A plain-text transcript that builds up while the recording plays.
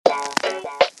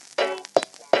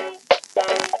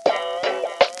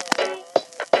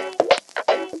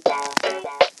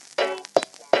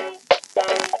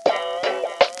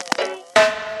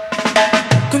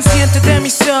mi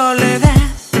soledad.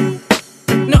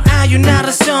 No hay una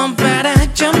razón para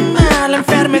llamar la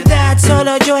enfermedad,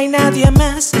 solo yo y nadie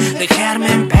más.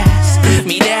 Dejarme en paz,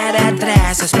 mirar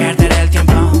atrás es perder el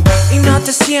tiempo. Y no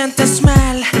te sientas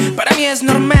mal, para mí es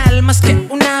normal, más que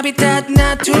un hábitat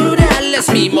natural. Es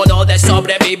mi modo de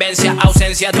sobrevivencia,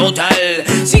 ausencia total,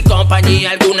 sin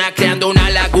compañía alguna, creando una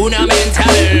laguna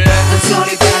mental. Tan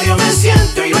solitario me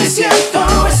siento y no es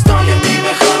cierto, estoy en mi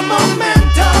mejor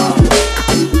momento.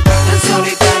 Tan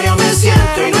solitario me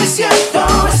siento y no es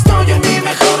cierto, estoy en mi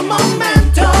mejor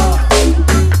momento.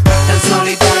 Tan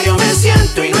solitario me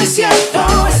siento y no es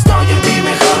cierto, estoy en mi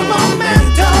mejor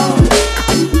momento.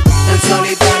 Tan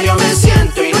solitario me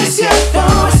siento y no es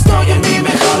cierto, estoy en mi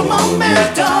mejor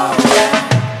momento.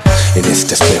 En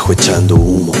este espejo echando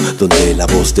humo, donde la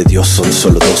voz de Dios son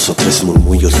solo 2 o 3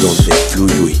 murmullos, donde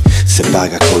fluyo y se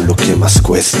paga con lo que más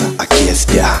cuesta. Aquí es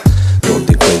ya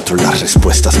donde encuentro las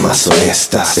respuestas más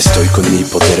honestas. Estoy con mi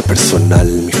poder personal,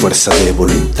 mi fuerza de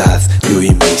voluntad, yo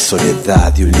y mi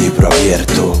soledad y un libro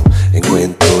abierto.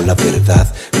 Encuentro la verdad,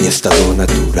 mi estado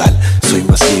natural. Soy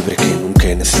más libre que nunca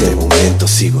en este momento.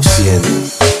 Sigo siendo,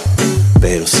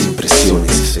 pero sin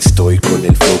presiones. Estoy con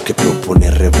el flow que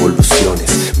propone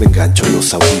revoluciones. Me engancho en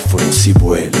los audífonos y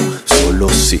vuelo. Solo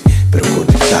sí, pero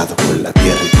conectado con la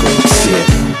tierra y con el cielo.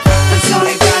 Tan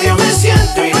solitario me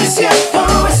siento y no es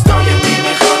cierto, estoy en mi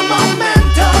mejor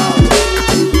momento.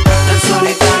 Tan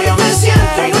solitario me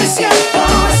siento y no es cierto,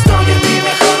 estoy en mi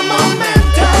mejor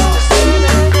momento.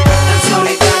 Tan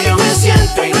solitario me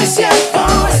siento y no es cierto,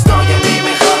 estoy en mi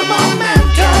mejor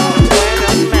momento.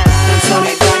 Tan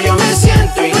solitario me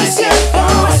siento y no es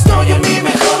cierto, estoy en mi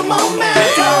mejor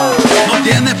momento. No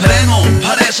tiene freno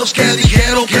para esos que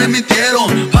dijeron que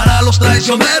mintieron, para los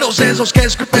traicioneros, esos que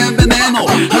escupen veneno,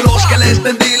 a los que les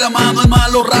tendí la mano en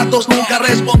malos ratos nunca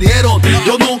respondieron.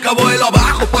 Yo nunca vuelo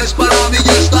abajo, pues para mí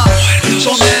ya está.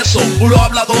 Son eso, puro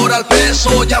hablador al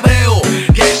peso. Ya veo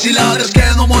que si ladres que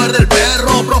no muerde el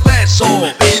perro. Profeso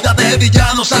vida de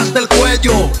villanos hasta el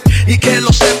cuello, y que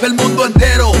lo sepa el mundo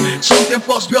entero. Son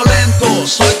tiempos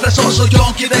violentos, soy preso, soy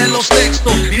yonki de los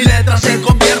textos. Mi letra se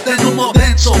convierte en humo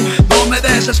denso. No me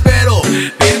desespero,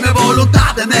 firme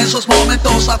voluntad en esos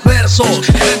momentos adversos.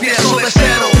 Empiezo de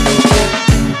cero.